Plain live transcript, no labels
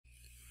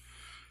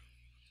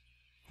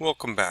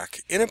Welcome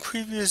back. In a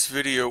previous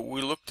video,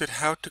 we looked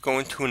at how to go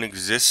into an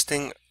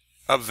existing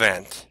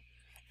event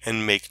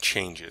and make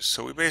changes.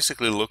 So we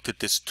basically looked at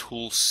this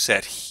tool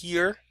set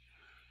here,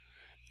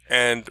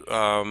 and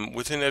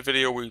within that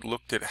video we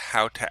looked at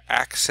how to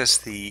access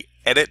the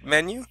edit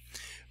menu,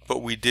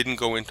 but we didn't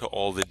go into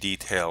all the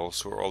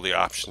details or all the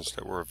options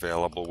that were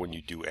available when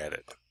you do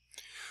edit.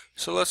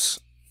 So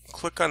let's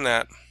click on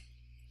that,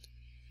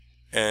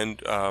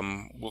 and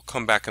we'll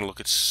come back and look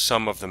at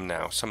some of them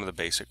now, some of the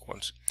basic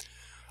ones.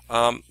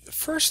 The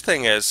first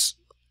thing is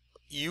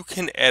you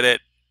can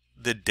edit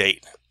the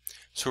date.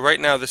 So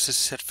right now this is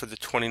set for the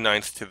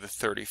 29th to the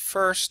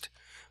 31st,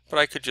 but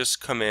I could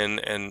just come in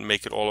and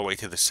make it all the way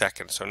to the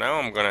 2nd. So now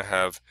I'm going to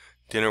have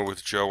dinner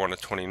with Joe on the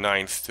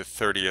 29th to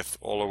 30th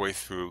all the way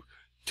through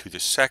to the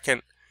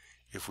 2nd.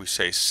 If we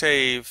say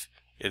save,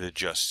 it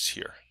adjusts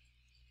here.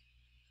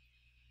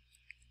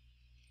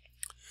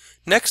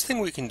 Next thing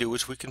we can do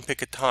is we can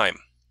pick a time.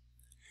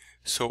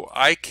 So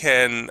I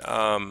can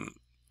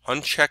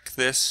uncheck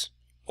this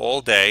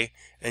all day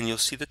and you'll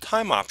see the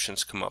time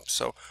options come up.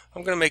 So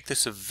I'm going to make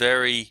this a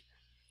very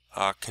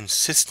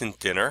consistent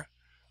dinner.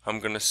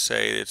 I'm going to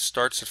say it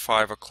starts at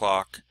 5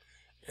 o'clock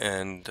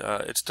and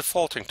it's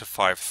defaulting to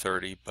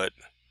 5:30, but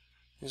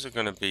these are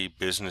going to be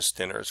business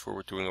dinners where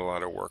we're doing a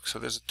lot of work. So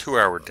there's a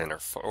 2-hour dinner,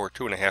 or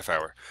 2.5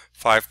 hour,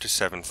 5 to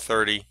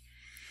 7:30.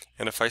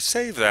 And if I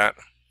save that,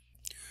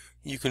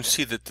 you can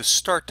see that the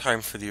start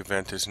time for the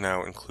event is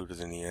now included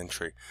in the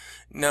entry.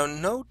 Now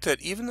note that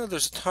even though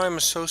there's a time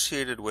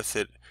associated with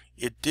it,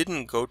 it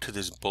didn't go to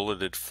this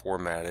bulleted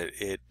format.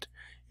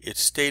 It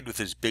stayed with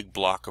this big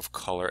block of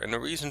color, and the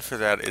reason for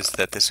that is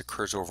that this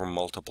occurs over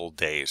multiple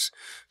days.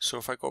 So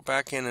if I go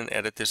back in and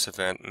edit this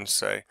event and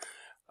say,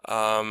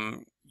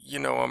 you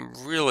know,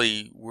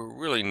 we're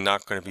really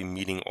not going to be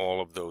meeting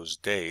all of those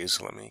days.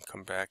 Let me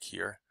come back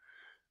here.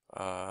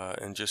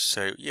 And just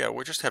say, yeah,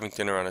 we're just having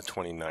dinner on the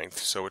 29th.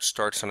 So it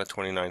starts on the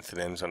 29th, it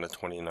ends on the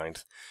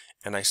 29th.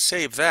 And I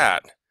save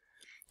that.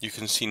 You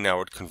can see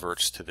now it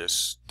converts to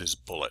this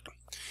bullet.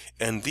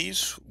 And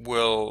these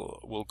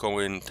will go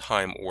in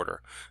time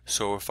order.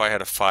 So if I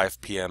had a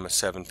 5 p.m., a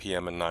 7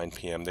 p.m., and 9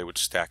 p.m., they would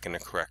stack in the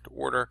correct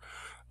order.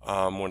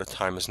 When a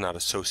time is not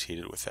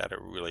associated with that, it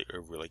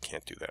really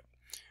can't do that.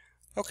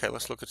 Okay,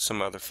 let's look at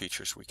some other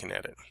features we can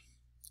edit.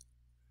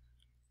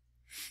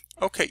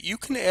 Okay, you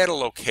can add a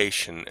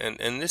location,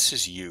 and this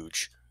is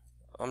huge.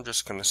 I'm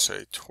just going to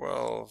say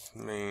 12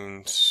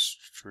 Main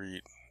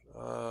Street.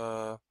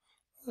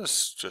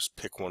 Let's just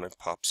pick one that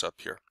pops up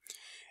here.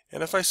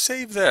 And if I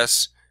save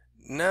this,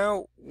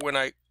 now when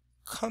I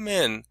come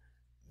in,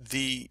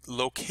 the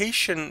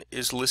location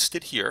is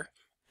listed here,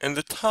 and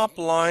the top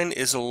line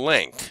is a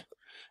link.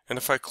 And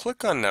if I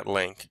click on that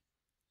link,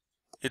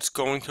 it's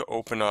going to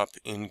open up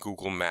in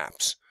Google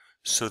Maps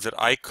so that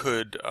I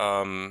could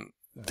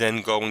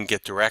then go and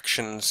get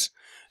directions.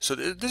 So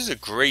this is a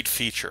great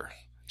feature,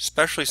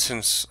 especially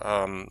since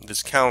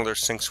this calendar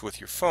syncs with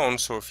your phone.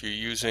 So if you're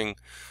using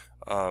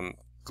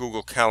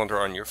Google Calendar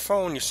on your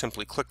phone, you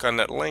simply click on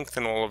that link,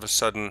 and all of a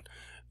sudden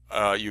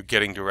you're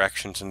getting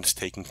directions and it's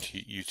taking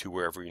you to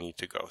wherever you need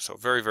to go. So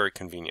very, very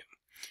convenient.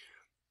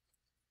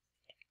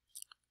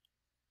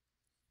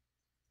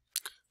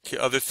 Okay,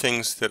 other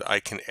things that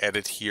I can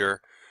edit here.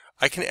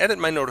 I can edit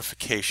my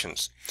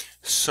notifications.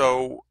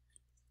 So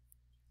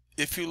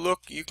if you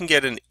look, you can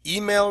get an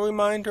email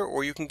reminder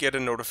or you can get a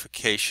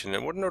notification.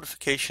 And what a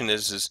notification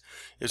is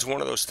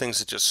one of those things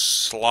that just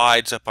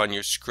slides up on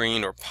your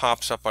screen or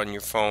pops up on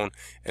your phone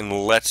and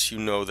lets you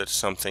know that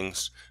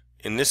something's,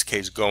 in this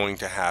case, going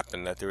to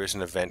happen, that there is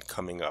an event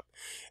coming up.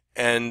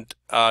 And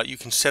you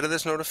can set it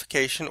as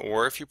notification,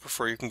 or if you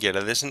prefer, you can get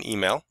it as an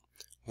email.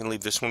 You can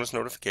leave this one as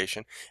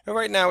notification. And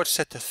right now it's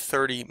set to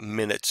 30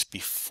 minutes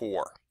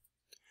before.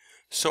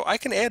 So I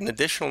can add an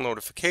additional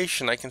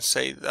notification. I can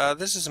say,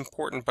 this is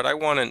important, but I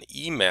want an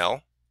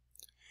email,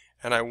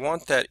 and I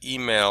want that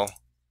email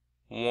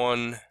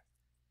 1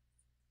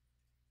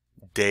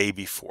 day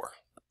before.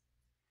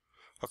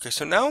 Okay,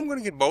 so now I'm going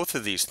to get both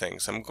of these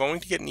things. I'm going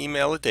to get an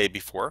email a day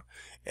before,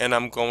 and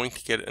I'm going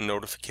to get a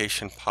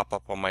notification pop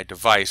up on my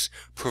device,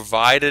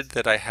 provided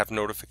that I have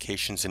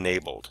notifications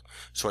enabled.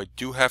 So I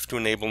do have to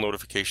enable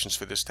notifications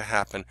for this to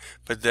happen,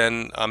 but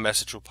then a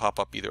message will pop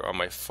up either on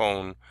my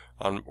phone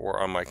or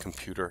on my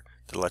computer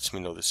that lets me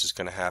know this is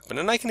going to happen.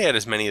 And I can add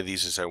as many of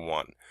these as I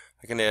want.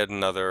 I can add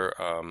another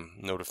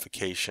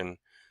notification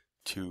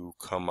to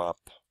come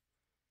up.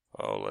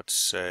 Oh, let's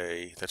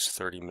say that's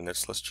 30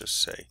 minutes. Let's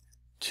just say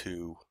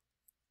 2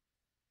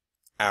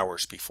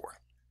 hours before.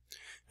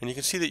 And you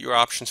can see that your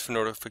options for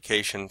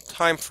notification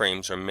time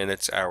frames are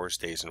minutes, hours,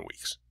 days, and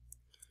weeks.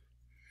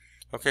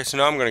 Okay, so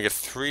now I'm going to get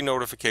 3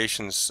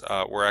 notifications,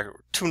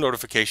 or 2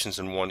 notifications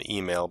in 1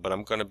 email, but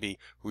I'm going to be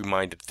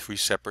reminded 3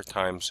 separate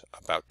times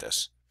about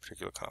this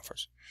particular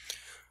conference.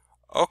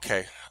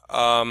 Okay,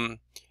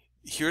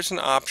 here's an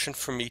option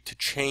for me to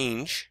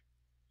change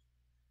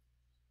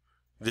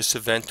this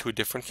event to a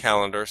different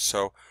calendar.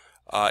 So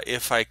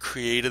If I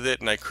created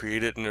it and I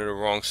created it in the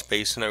wrong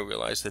space and I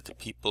realize that the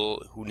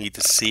people who need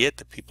to see it,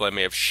 the people I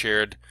may have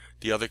shared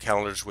the other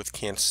calendars with,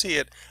 can't see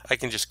it, I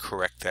can just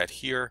correct that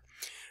here.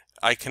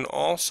 I can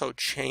also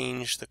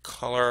change the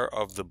color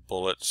of the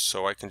bullets,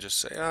 so I can just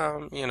say,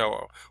 you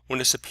know, when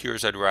this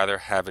appears, I'd rather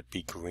have it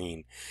be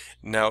green.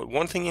 Now,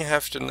 one thing you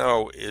have to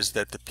know is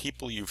that the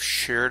people you've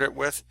shared it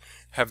with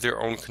have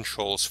their own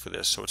controls for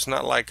this, so it's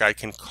not like I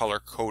can color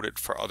code it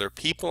for other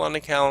people on the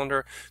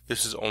calendar.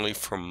 This is only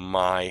for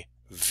my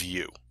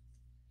view.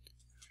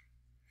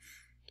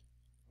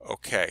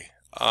 Okay,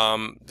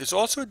 there's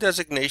also a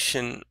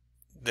designation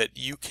that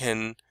you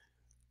can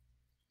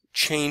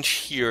change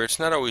here. It's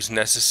not always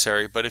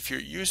necessary, but if you're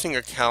using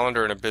a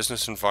calendar in a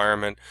business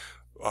environment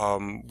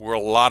where a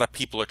lot of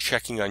people are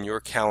checking on your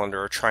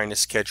calendar or trying to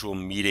schedule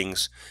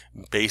meetings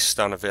based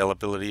on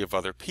availability of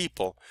other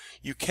people,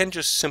 you can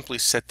just simply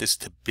set this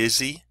to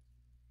busy.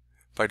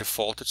 By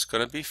default, it's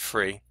going to be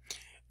free,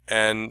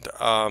 and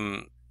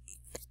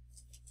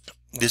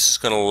this is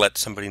going to let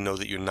somebody know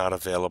that you're not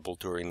available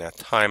during that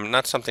time.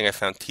 Not something I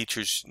found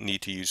teachers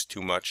need to use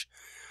too much.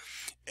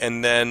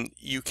 And then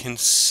you can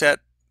set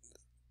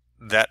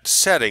that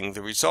setting,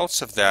 the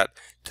results of that,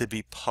 to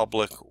be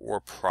public or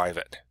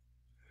private.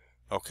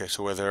 Okay,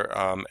 so whether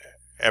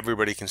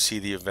everybody can see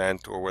the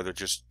event or whether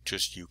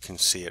just you can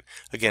see it.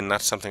 Again,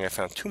 not something I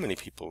found too many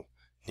people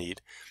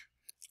need.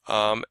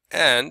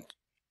 And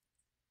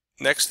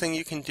next thing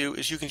you can do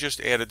is you can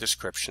just add a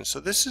description. So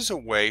this is a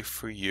way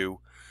for you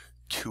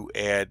to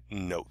add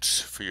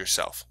notes for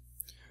yourself.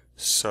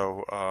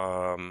 So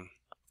I'm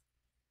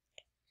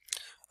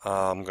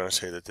going to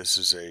say that this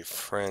is a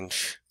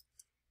French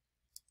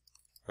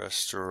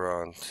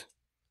restaurant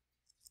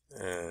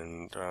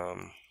and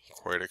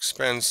quite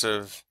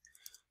expensive,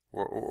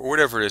 or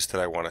whatever it is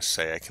that I want to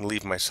say. I can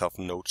leave myself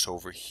notes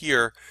over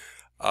here.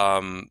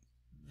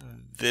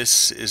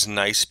 This is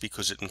nice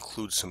because it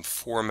includes some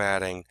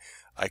formatting.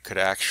 I could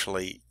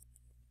actually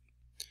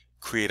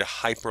create a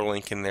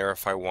hyperlink in there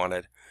if I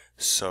wanted.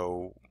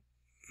 So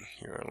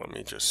here, let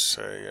me just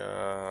say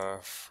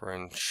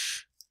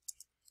French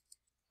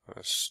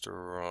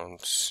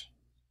restaurants.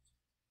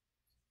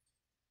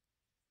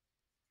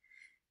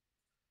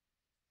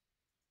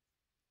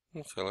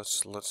 Okay,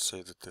 let's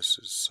say that this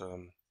is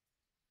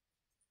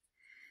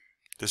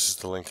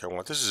the link I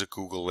want. This is a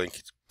Google link.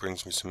 It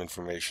brings me some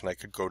information. I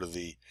could go to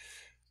the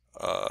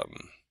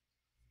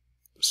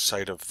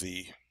site of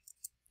the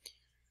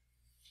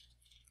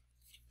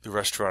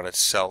restaurant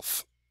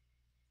itself.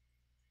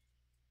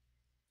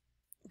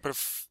 But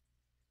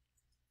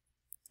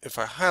if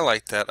I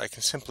highlight that, I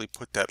can simply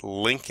put that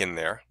link in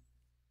there.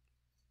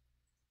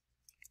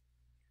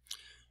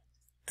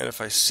 And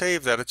if I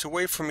save that, it's a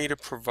way for me to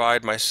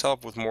provide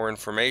myself with more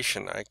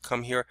information. I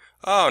come here,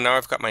 oh, now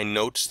I've got my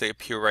notes. They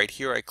appear right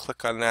here. I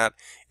click on that,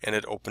 and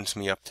it opens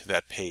me up to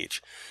that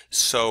page.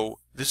 So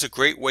this is a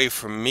great way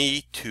for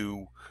me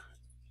to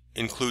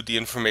include the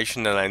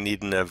information that I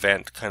need in an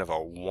event, kind of a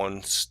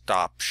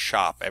one-stop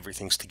shop.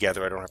 Everything's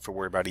together. I don't have to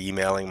worry about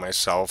emailing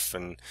myself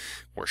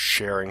or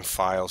sharing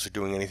files or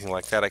doing anything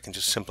like that. I can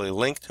just simply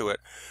link to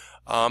it.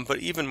 But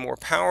even more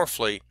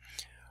powerfully,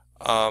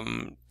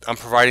 I'm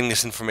providing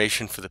this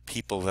information for the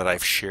people that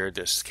I've shared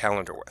this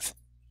calendar with.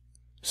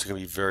 It's going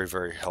to be very,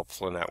 very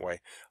helpful in that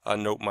way.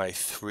 Note my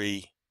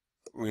 3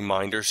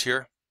 reminders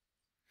here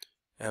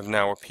have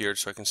now appeared,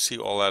 so I can see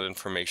all that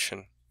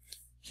information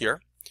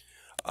here.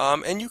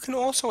 And you can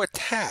also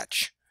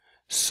attach.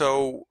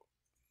 So,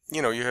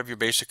 you know, you have your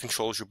basic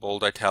controls, your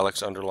bold,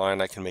 italics,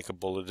 underline. I can make a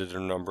bulleted or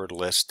numbered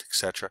list,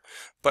 etc.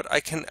 But I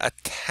can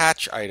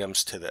attach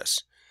items to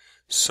this.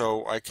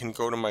 So I can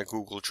go to my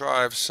Google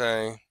Drive,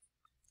 say,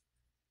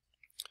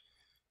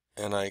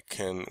 and I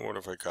can, what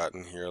have I got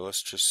in here?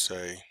 Let's just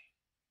say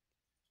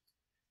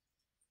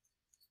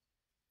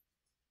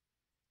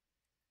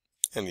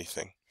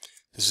anything.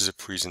 This is a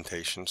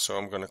presentation, so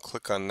I'm going to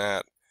click on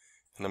that,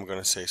 and I'm going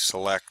to say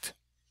select.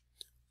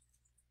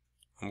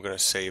 I'm going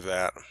to save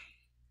that.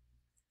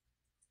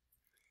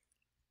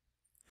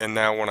 And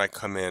now when I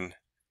come in,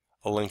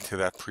 a link to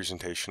that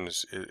presentation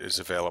is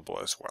available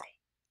as well.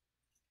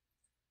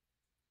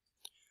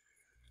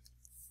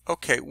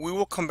 Okay, we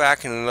will come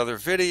back in another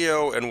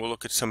video and we'll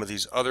look at some of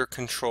these other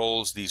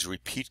controls. These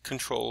repeat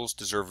controls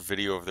deserve a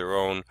video of their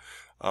own.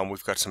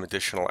 We've got some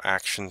additional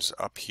actions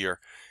up here,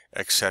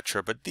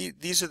 etc. But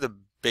these are the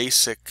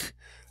basic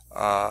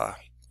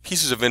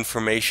pieces of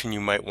information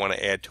you might want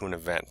to add to an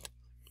event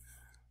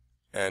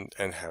and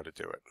how to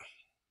do it.